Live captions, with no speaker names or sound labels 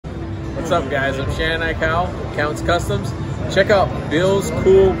What's up, guys? I'm Shannon Ikau, Counts Customs. Check out Bill's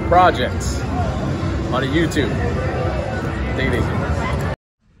Cool Projects on YouTube. Take it easy.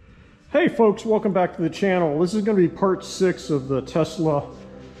 Hey folks, welcome back to the channel. This is going to be part 6 of the Tesla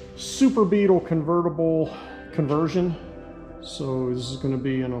Super Beetle convertible conversion. So this is going to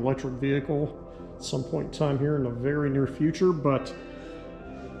be an electric vehicle at some point in time here in the very near future. But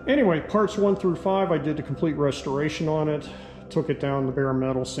anyway, parts 1 through 5, I did a complete restoration on it. Took it down to bare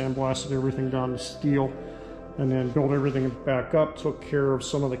metal, sandblasted everything down to steel, and then built everything back up. Took care of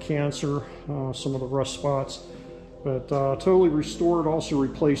some of the cancer, some of the rust spots, but totally restored. Also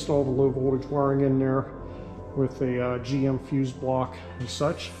replaced all the low voltage wiring in there with a GM fuse block and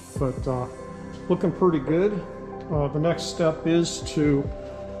such, but looking pretty good. The next step is to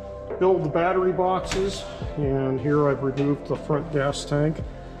build the battery boxes, and here I've removed the front gas tank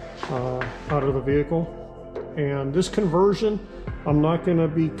out of the vehicle. And this conversion, I'm not going to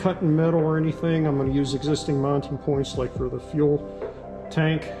be cutting metal or anything. I'm going to use existing mounting points like for the fuel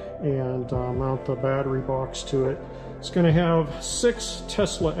tank and mount the battery box to it. It's going to have 6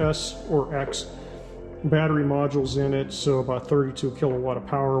 Tesla S or X battery modules in it, so about 32 kilowatt of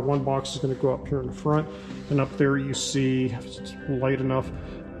power. One box is going to go up here in the front, and up there you see, if it's light enough,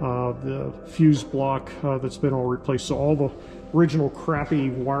 the fuse block that's been all replaced. So all the original crappy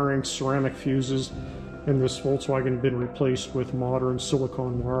wiring ceramic fuses in this Volkswagen have been replaced with modern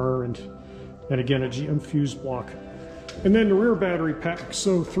silicone wire and again a GM fuse block. And then the rear battery pack,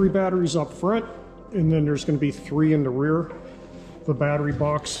 so 3 batteries up front, and then there's going to be 3 in the rear. The battery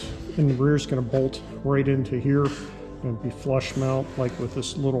box in the rear is going to bolt right into here and be flush mount, like with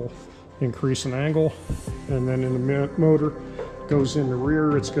this little increase in angle. And then in the motor goes in the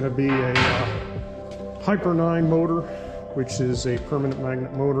rear, it's going to be a Hyper 9 motor, which is a permanent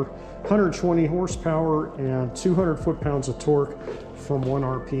magnet motor, 120 horsepower and 200 foot-pounds of torque from 1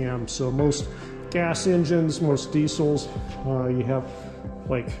 RPM. So most gas engines, most diesels, you have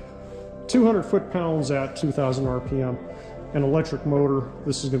like 200 foot-pounds at 2,000 RPM. An electric motor,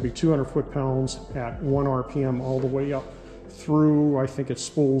 this is going to be 200 foot-pounds at 1 RPM all the way up through, I think it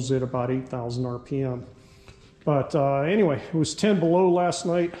spools at about 8,000 RPM. But anyway, it was 10 below last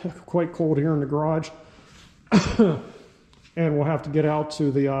night, quite cold here in the garage. And we'll have to get out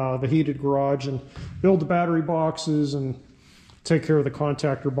to the heated garage and build the battery boxes and take care of the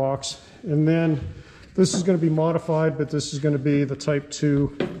contactor box. And then this is going to be modified, but this is going to be the Type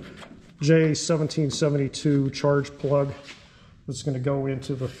 2 J1772 charge plug. That's going to go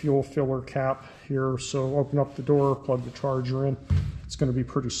into the fuel filler cap here. So open up the door, plug the charger in. It's going to be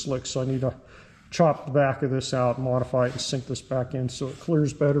pretty slick, so I need to chop the back of this out, modify it, and sink this back in so it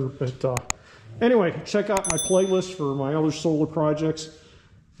clears better. But anyway, check out my playlist for my other solar projects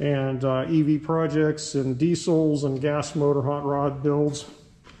and EV projects and diesels and gas motor hot rod builds.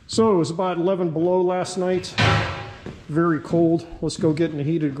 So it was about 11 below last night. Very cold. Let's go get in the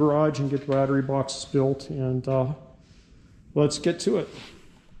heated garage and get the battery boxes built, and let's get to it.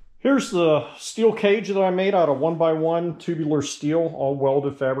 Here's the steel cage that I made out of 1x1 tubular steel, all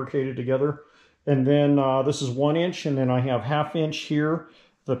welded, fabricated together. And then this is 1 inch, and then I have 1/2 inch here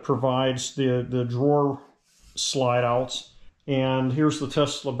that provides the drawer slide outs. And here's the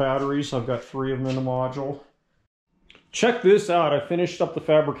Tesla batteries. I've got 3 of them in the module. Check this out. I finished up the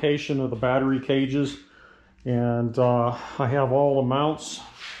fabrication of the battery cages, and I have all the mounts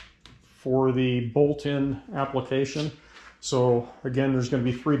for the bolt-in application. So again, there's going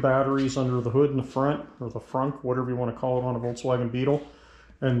to be 3 batteries under the hood in the front, or the frunk, whatever you want to call it on a Volkswagen Beetle.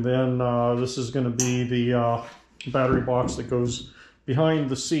 And then this is going to be the battery box that goes behind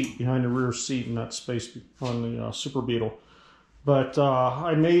the seat, behind the rear seat in that space on the Super Beetle. But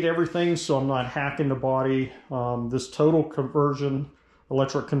I made everything, so I'm not hacking the body. This total conversion,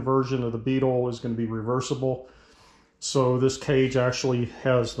 electric conversion of the Beetle is going to be reversible. So this cage actually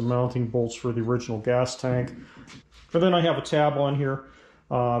has the mounting bolts for the original gas tank. And then I have a tab on here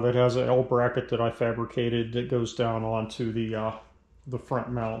that has an L bracket that I fabricated that goes down onto the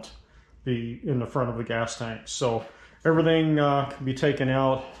front mount, in the front of the gas tank. So everything can be taken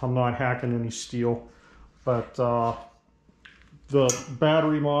out. I'm not hacking any steel, but the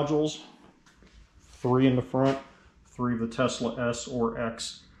battery modules, 3 in the front, 3 of the Tesla S or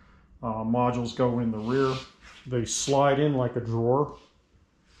X modules go in the rear. They slide in like a drawer,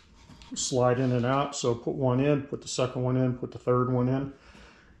 slide in and out. So put 1 in, put the second one in, put the third one in,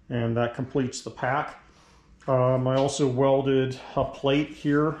 and that completes the pack. I also welded a plate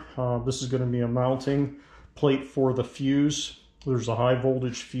here. This is going to be a mounting plate for the fuse. There's a high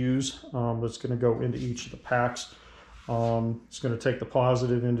voltage fuse that's going to go into each of the packs. It's going to take the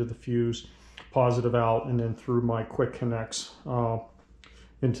positive into the fuse, positive out, and then through my quick connects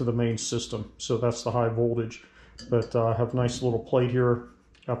into the main system. So that's the high voltage. But I have a nice little plate here.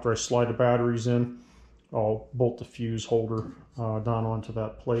 After I slide the batteries in, I'll bolt the fuse holder down onto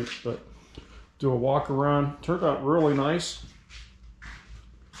that plate. But do a walk around. Turned out really nice.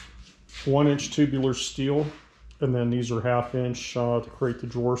 1-inch tubular steel, and then these are 1/2 inch to create the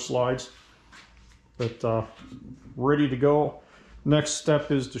drawer slides. But ready to go. Next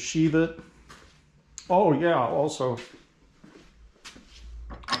step is to sheathe it. Oh yeah, also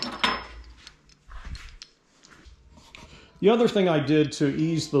the other thing I did to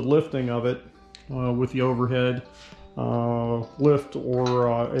ease the lifting of it with the overhead lift or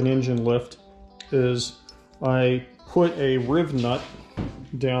an engine lift is I put a riv nut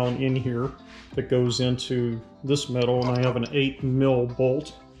down in here that goes into this metal, and I have an 8mm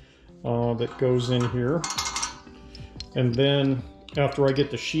bolt that goes in here. And then after I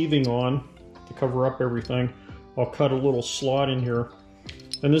get the sheathing on to cover up everything, I'll cut a little slot in here.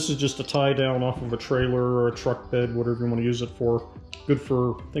 And this is just a tie down off of a trailer or a truck bed, whatever you want to use it for. Good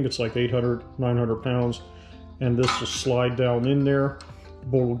for, I think it's like 800, 900 pounds. And this will slide down in there. The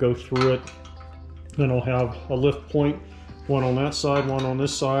bolt will go through it. Then I'll have a lift point, one on that side, one on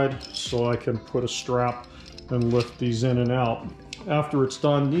this side, so I can put a strap and lift these in and out. After it's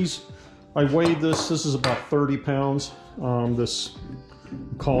done, these, I weighed this is about 30 pounds. This,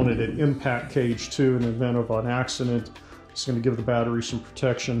 I'm calling it an impact cage too, in the event of an accident. It's going to give the battery some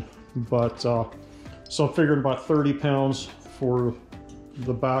protection. But so I'm figuring about 30 pounds for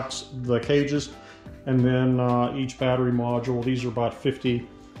the box, the cages, and then each battery module, these are about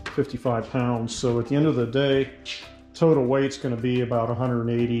 55 pounds. So at the end of the day, total weight's going to be about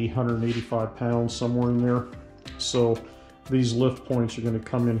 180, 185 pounds, somewhere in there. So these lift points are going to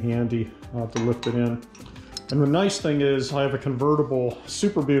come in handy to lift it in. And the nice thing is I have a convertible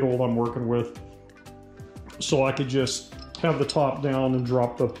Super Beetle I'm working with, so I could just have the top down and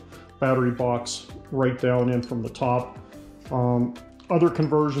drop the battery box right down in from the top. Other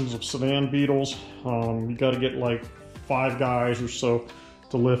conversions of sedan Beetles, you got to get like 5 guys or so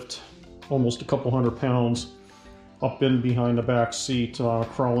to lift almost a couple hundred pounds up in behind the back seat,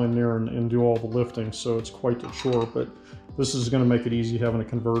 crawl in there and do all the lifting. So it's quite the chore, but this is going to make it easy having a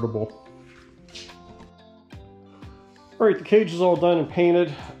convertible. All right, the cage is all done and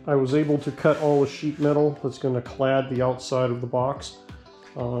painted. I was able to cut all the sheet metal that's going to clad the outside of the box.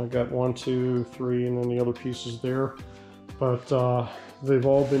 I got 1, 2, 3, and then the other pieces there. But they've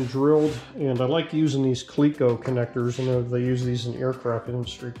all been drilled, and I like using these Cleco connectors. I know they use these in the aircraft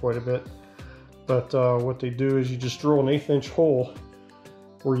industry quite a bit. But what they do is you just drill an 1/8 inch hole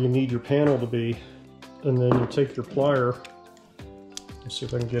where you need your panel to be, and then you take your plier. Let's see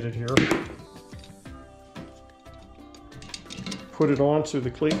if I can get it here. Put it onto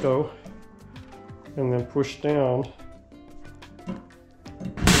the Cleco and then push down, and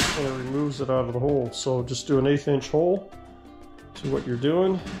it removes it out of the hole. So just do an 1/8 inch hole to what you're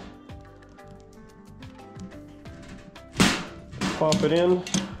doing. Pop it in,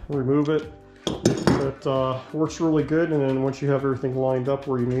 remove it. It works really good, and then once you have everything lined up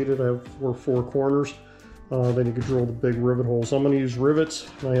where you need it, I have 4 corners, then you can drill the big rivet holes. I'm going to use rivets,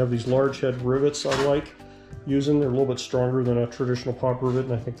 and I have these large head rivets I like using. They're a little bit stronger than a traditional pop rivet,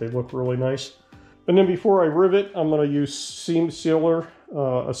 and I think they look really nice. And then before I rivet, I'm going to use seam sealer,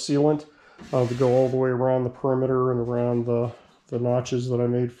 a sealant, to go all the way around the perimeter and around the notches that I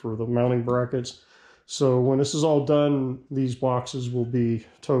made for the mounting brackets. So when this is all done, these boxes will be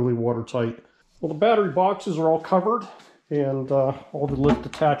totally watertight. Well, the battery boxes are all covered, and all the lift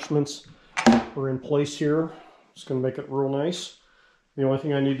attachments are in place here. It's going to make it real nice. The only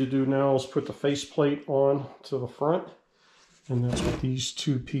thing I need to do now is put the faceplate on to the front, and that's with these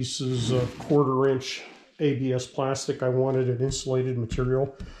 2 pieces of 1/4 inch ABS plastic. I wanted an insulated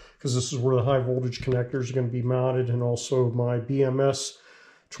material because this is where the high voltage connectors are going to be mounted, and also my BMS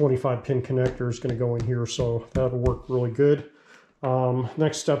 25 pin connector is going to go in here, so that'll work really good.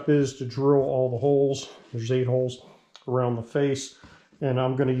 Next step is to drill all the holes. There's 8 holes around the face, and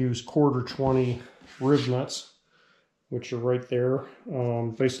I'm going to use 1/4-20 riv nuts, which are right there.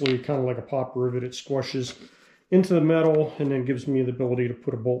 Basically kind of like a pop rivet. It squashes into the metal and then gives me the ability to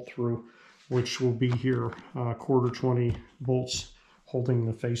put a bolt through, which will be here, 1/4-20 bolts holding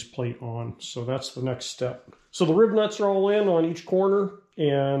the faceplate on. So that's the next step. So the riv nuts are all in on each corner,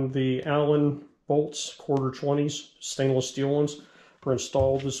 and the Allen bolts, 1/4-20s, stainless steel ones, are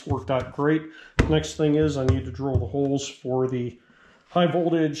installed. This worked out great. Next thing is I need to drill the holes for the high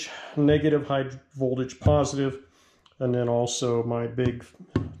voltage, negative, high voltage, positive, and then also my big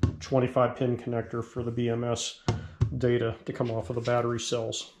 25 pin connector for the BMS data to come off of the battery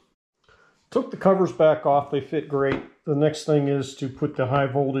cells. Took the covers back off. They fit great. the next thing is to put the high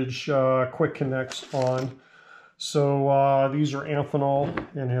voltage quick connects on. So these are Amphenol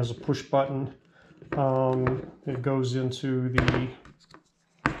and has a push button. It goes into the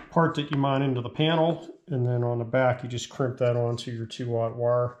part that you mount into the panel, and then on the back you just crimp that onto your 2-aught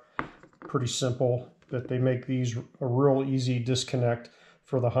wire. Pretty simple, but they make these a real easy disconnect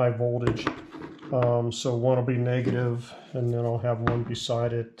for the high voltage. So one will be negative, and then I'll have one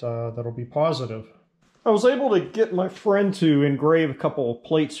beside it that'll be positive. I was able to get my friend to engrave a couple of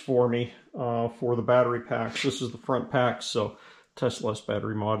plates for me for the battery packs. This is the front pack, so Tesla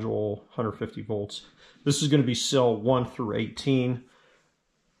battery module, 150 volts. This is going to be cell 1 through 18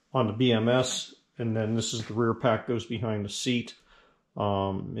 on the BMS, and then this is the rear pack, goes behind the seat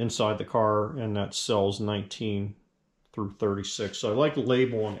inside the car, and that's cells 19 through 36. So I like the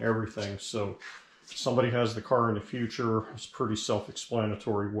label on everything, so if somebody has the car in the future, it's pretty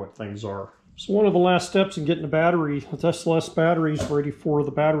self-explanatory what things are. So one of the last steps in getting the Tesla batteries ready for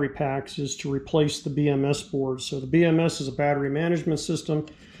the battery packs is to replace the BMS board. So the BMS is a battery management system.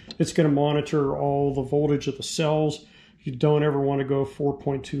 It's going to monitor all the voltage of the cells. You don't ever want to go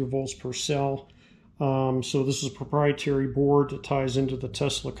 4.2 volts per cell. So this is a proprietary board that ties into the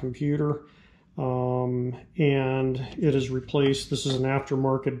Tesla computer. And it is replaced. This is an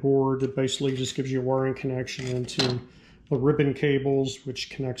aftermarket board that basically just gives you a wiring connection into the ribbon cables, which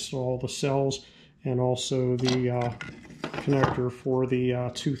connects to all the cells, and also the connector for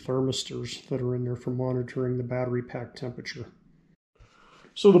the 2 thermistors that are in there for monitoring the battery pack temperature.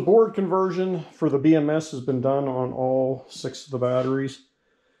 So the board conversion for the BMS has been done on all 6 of the batteries.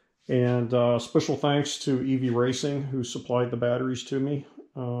 And special thanks to EVRACING, who supplied the batteries to me.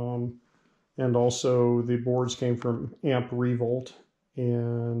 And also the boards came from Amp Revolt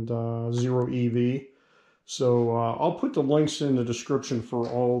and Zero EV. So I'll put the links in the description for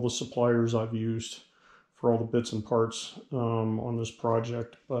all the suppliers I've used for all the bits and parts on this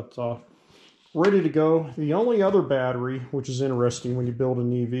project. But ready to go. The only other battery, which is interesting when you build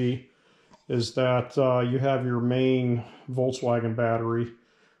an EV, is that you have your main Volkswagen battery,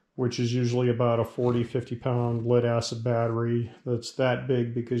 which is usually about a 40-50 pound lead acid battery that's that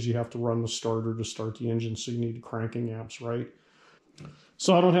big because you have to run the starter to start the engine, so you need cranking amps, right?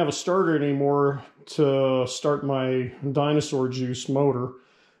 So I don't have a starter anymore to start my dinosaur juice motor.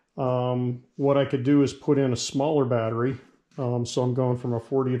 What I could do is put in a smaller battery. So I'm going from a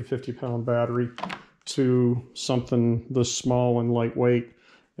 40 to 50 pound battery to something this small and lightweight.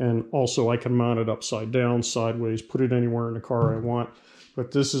 And also I can mount it upside down, sideways, put it anywhere in the car I want.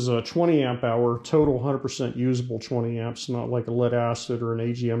 But this is a 20 amp hour, total 100% usable 20 amps, not like a lead acid or an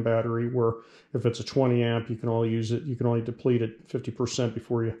AGM battery where if it's a 20 amp, you can only use it, you can only deplete it 50%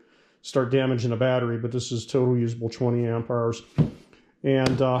 before you start damaging the battery. But this is total usable 20 amp hours.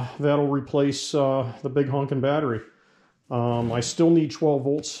 And that'll replace the big honking battery. I still need 12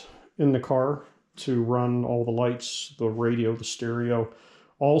 volts in the car to run all the lights, the radio, the stereo.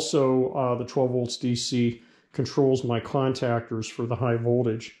 Also, the 12 volts DC controls my contactors for the high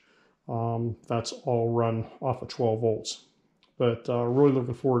voltage. That's all run off of 12 volts. But really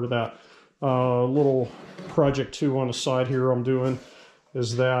looking forward to that. Little project 2 on the side here I'm doing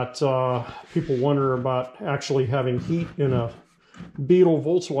is that people wonder about actually having heat in a Beetle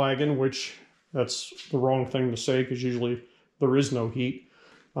Volkswagen, which that's the wrong thing to say because usually there is no heat.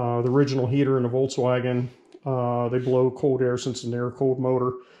 The original heater in a Volkswagen, they blow cold air, since it's an air-cooled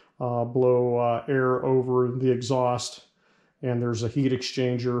motor, blow air over the exhaust, and there's a heat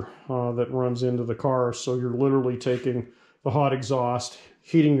exchanger that runs into the car. So you're literally taking the hot exhaust,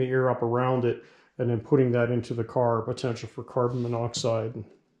 heating the air up around it, and then putting that into the car, potential for carbon monoxide and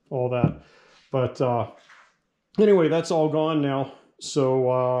all that. But anyway, that's all gone now. So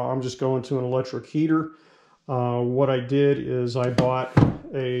I'm just going to an electric heater. What I did is I bought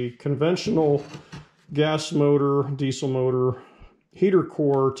a conventional gas motor, diesel motor, heater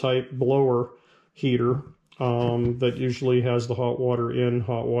core type blower heater that usually has the hot water in,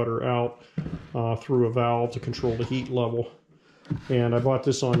 hot water out through a valve to control the heat level. And I bought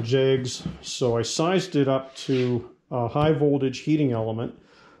this on Jegs, so I sized it up to a high voltage heating element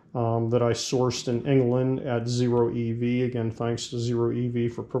that I sourced in England at Zero EV. Again, thanks to Zero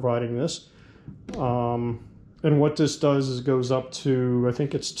EV for providing this. And what this does is it goes up to, I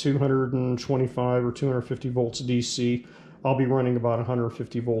think it's 225 or 250 volts DC. I'll be running about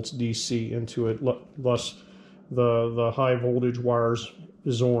 150 volts DC into it, thus the high voltage wires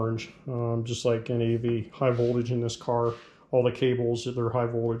is orange, just like any of the high voltage in this car. All the cables that are high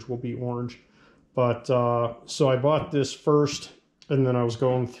voltage will be orange. But so I bought this first, and then I was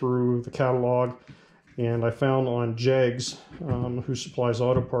going through the catalog, and I found on Jegs, who supplies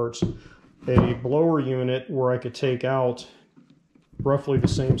auto parts, a blower unit where I could take out roughly the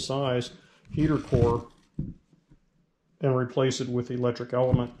same size heater core and replace it with the electric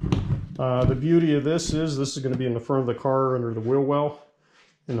element. The beauty of this is going to be in the front of the car under the wheel well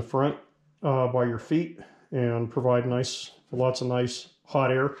in the front by your feet, and provide lots of nice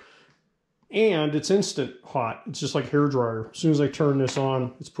hot air. And it's instant hot. It's just like hair dryer. As soon as I turn this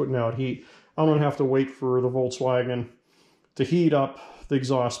on, it's putting out heat. I don't have to wait for the Volkswagen to heat up the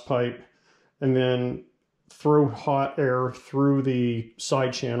exhaust pipe and then throw hot air through the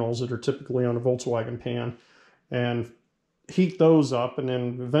side channels that are typically on a Volkswagen pan and heat those up, and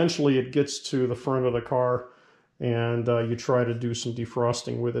then eventually it gets to the front of the car and you try to do some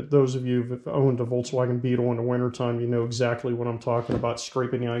defrosting with it. Those of you who've owned a Volkswagen Beetle in the wintertime, you know exactly what I'm talking about,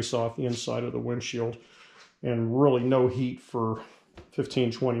 scraping the ice off the inside of the windshield, and really no heat for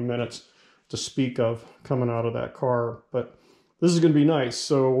 15-20 minutes to speak of coming out of that car. But this is going to be nice.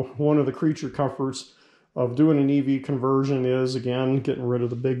 So one of the creature comforts of doing an EV conversion is, again, getting rid of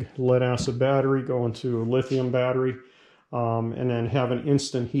the big lead acid battery, going to a lithium battery, and then having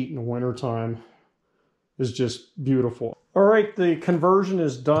instant heat in the wintertime is just beautiful. All right, the conversion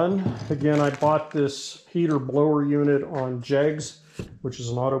is done. Again, I bought this heater blower unit on Jegs, which is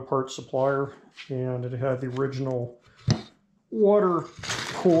an auto parts supplier, and it had the original water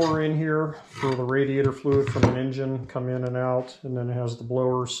core in here for the radiator fluid from an engine come in and out, and then it has the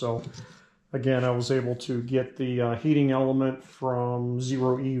blower. So again, I was able to get the heating element from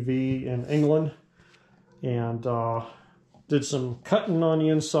Zero EV in England, and did some cutting on the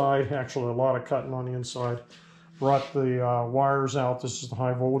inside, actually a lot of cutting on the inside. Brought the wires out. This is the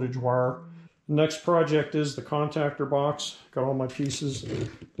high voltage wire. Next project is the contactor box. Got all my pieces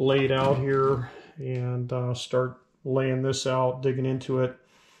laid out here, and start laying this out, digging into it.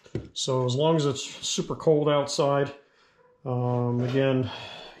 So as long as it's super cold outside, again,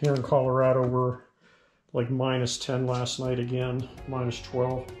 here in Colorado, we're like -10 last night again,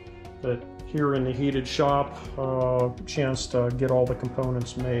 -12. But here in the heated shop, chance to get all the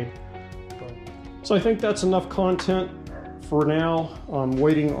components made. So I think that's enough content for now. I'm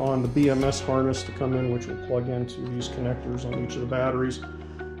waiting on the BMS harness to come in, which will plug into these connectors on each of the batteries.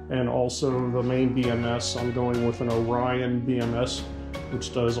 And also the main BMS, I'm going with an Orion BMS,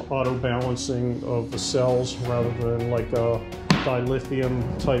 which does auto balancing of the cells rather than like a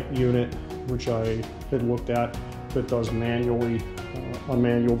dilithium type unit, which I had looked at, that does manually a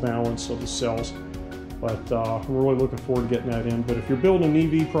manual balance of the cells. But I'm really looking forward to getting that in. But if you're building an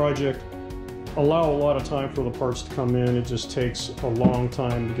EV project, allow a lot of time for the parts to come in. It just takes a long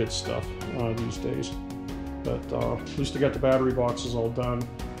time to get stuff these days. But at least I got the battery boxes all done.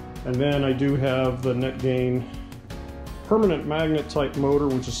 And then I do have the net gain permanent magnet type motor,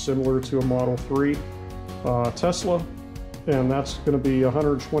 which is similar to a Model 3 Tesla. And that's going to be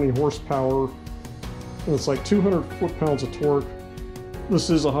 120 horsepower. And it's like 200 foot-pounds of torque. This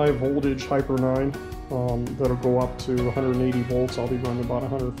is a high voltage Hyper 9 that'll go up to 180 volts. I'll be running about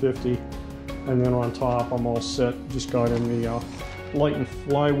 150. And then on top, I'm all set. Just got in the Light &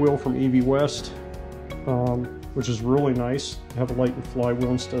 Flywheel from EV West, which is really nice. I have a Light & Flywheel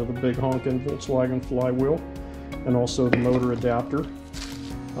instead of the big honking Volkswagen flywheel. And also the motor adapter,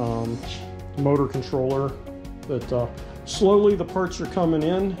 motor controller. But slowly the parts are coming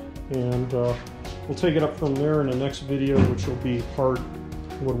in, and we'll take it up from there in the next video, which will be part,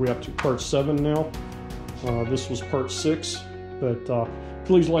 what are we up to, part 7 now. This was part 6, but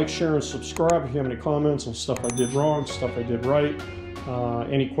please like, share, and subscribe if you have any comments on stuff I did wrong, stuff I did right.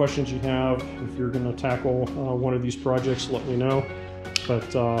 Any questions you have, if you're going to tackle one of these projects, let me know.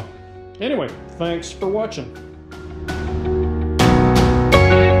 But anyway, thanks for watching.